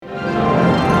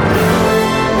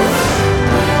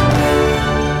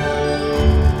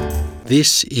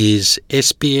This is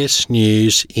SBS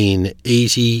News in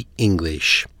Easy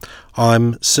English.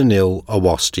 I'm Sunil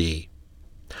Awasthi.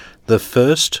 The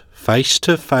first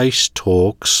face-to-face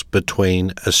talks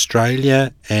between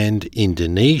Australia and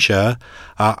Indonesia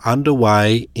are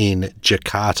underway in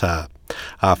Jakarta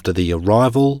after the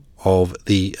arrival of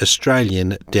the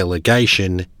Australian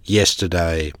delegation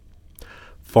yesterday.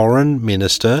 Foreign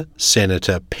Minister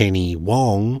Senator Penny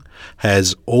Wong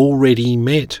has already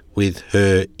met with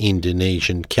her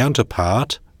Indonesian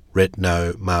counterpart,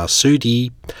 Retno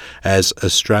Marsudi, as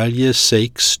Australia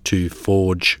seeks to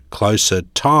forge closer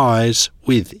ties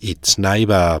with its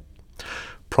neighbour.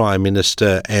 Prime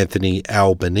Minister Anthony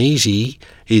Albanese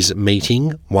is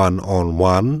meeting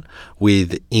one-on-one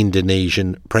with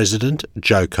Indonesian President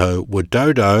Joko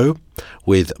Widodo,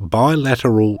 with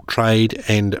bilateral trade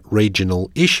and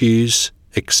regional issues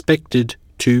expected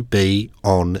to be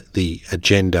on the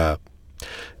agenda.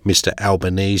 Mr.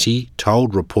 Albanese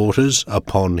told reporters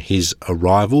upon his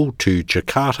arrival to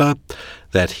Jakarta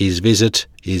that his visit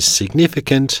is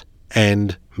significant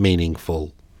and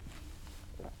meaningful.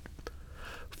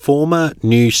 Former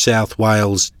New South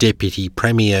Wales Deputy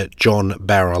Premier John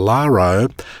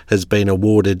Barilaro has been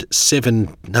awarded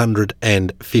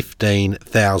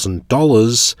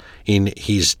 $715,000 in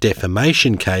his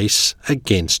defamation case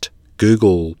against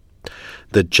Google.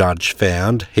 The judge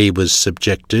found he was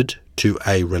subjected to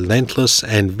a relentless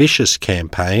and vicious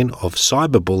campaign of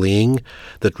cyberbullying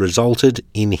that resulted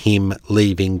in him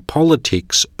leaving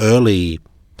politics early.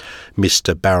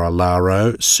 Mr.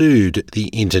 Barilaro sued the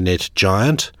internet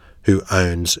giant, who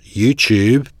owns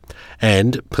YouTube,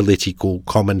 and political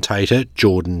commentator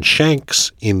Jordan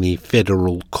Shanks in the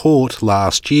federal court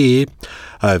last year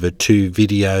over two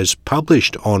videos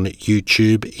published on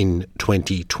YouTube in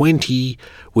 2020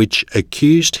 which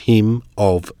accused him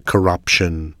of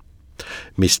corruption.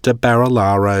 Mr.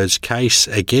 Barilaro's case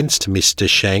against Mr.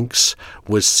 Shanks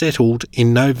was settled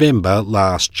in November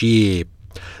last year.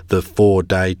 The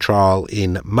 4-day trial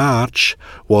in March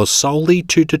was solely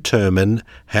to determine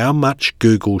how much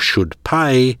Google should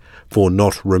pay for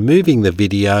not removing the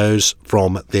videos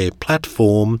from their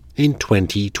platform in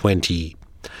 2020.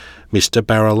 Mr.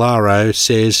 Barilaro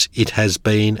says it has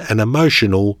been an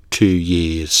emotional 2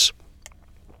 years.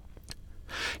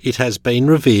 It has been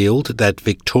revealed that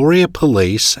Victoria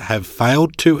Police have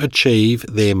failed to achieve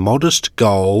their modest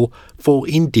goal for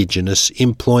Indigenous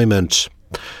employment.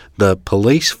 The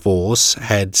police force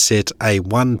had set a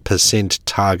 1%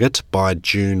 target by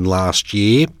June last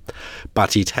year,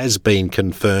 but it has been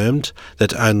confirmed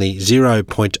that only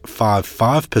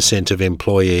 0.55% of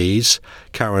employees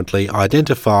currently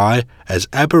identify as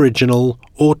Aboriginal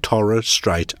or Torres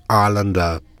Strait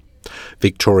Islander.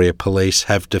 Victoria Police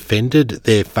have defended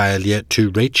their failure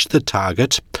to reach the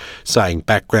target, saying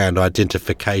background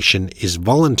identification is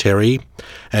voluntary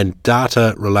and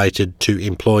data related to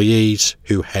employees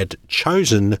who had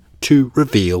chosen to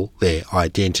reveal their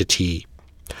identity.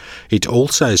 It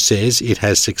also says it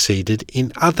has succeeded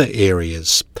in other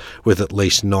areas, with at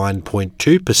least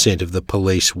 9.2% of the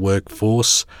police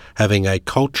workforce having a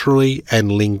culturally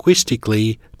and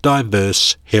linguistically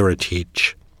diverse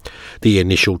heritage. The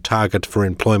initial target for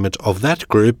employment of that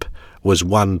group was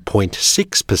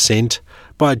 1.6%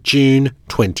 by June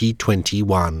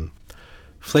 2021.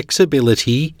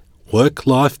 Flexibility,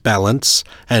 work-life balance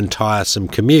and tiresome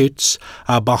commutes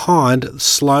are behind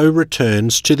slow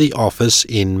returns to the office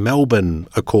in Melbourne,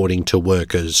 according to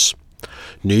workers.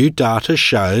 New data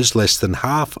shows less than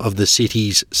half of the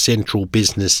city's central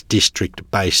business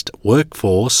district-based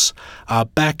workforce are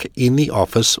back in the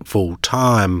office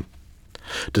full-time.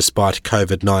 Despite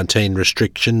COVID-19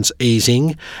 restrictions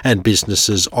easing and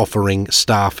businesses offering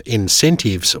staff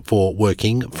incentives for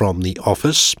working from the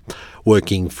office,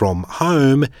 working from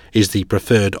home is the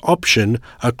preferred option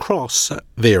across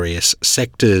various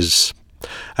sectors.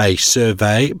 A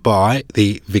survey by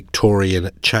the Victorian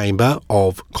Chamber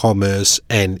of Commerce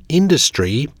and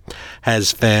Industry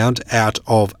has found out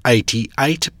of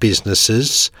 88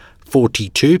 businesses,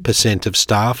 42% of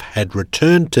staff had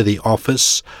returned to the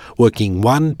office working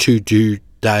 1 to 2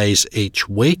 days each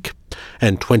week,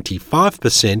 and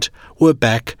 25% were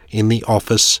back in the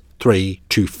office 3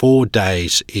 to 4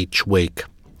 days each week.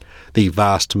 The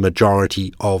vast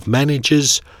majority of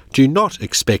managers do not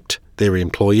expect their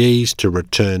employees to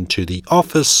return to the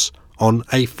office on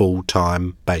a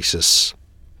full-time basis.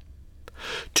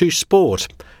 To sport.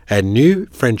 And new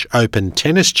French Open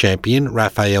tennis champion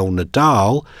Rafael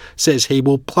Nadal says he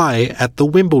will play at the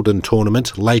Wimbledon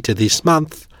tournament later this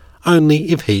month,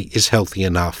 only if he is healthy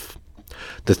enough.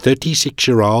 The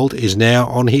 36-year-old is now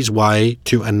on his way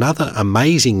to another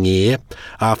amazing year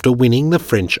after winning the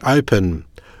French Open.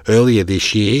 Earlier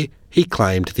this year, he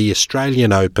claimed the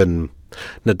Australian Open.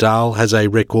 Nadal has a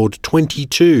record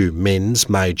 22 men's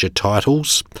major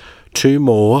titles, 2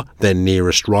 more than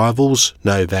nearest rivals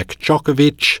Novak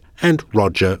Djokovic and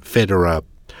Roger Federer.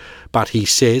 But he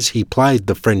says he played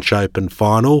the French Open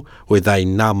final with a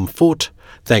numb foot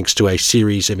thanks to a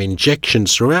series of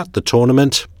injections throughout the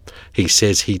tournament. He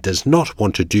says he does not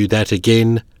want to do that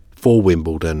again for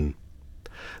Wimbledon.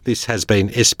 This has been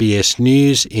SBS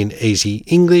News in Easy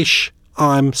English.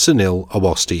 I'm Sunil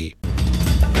Awasthi.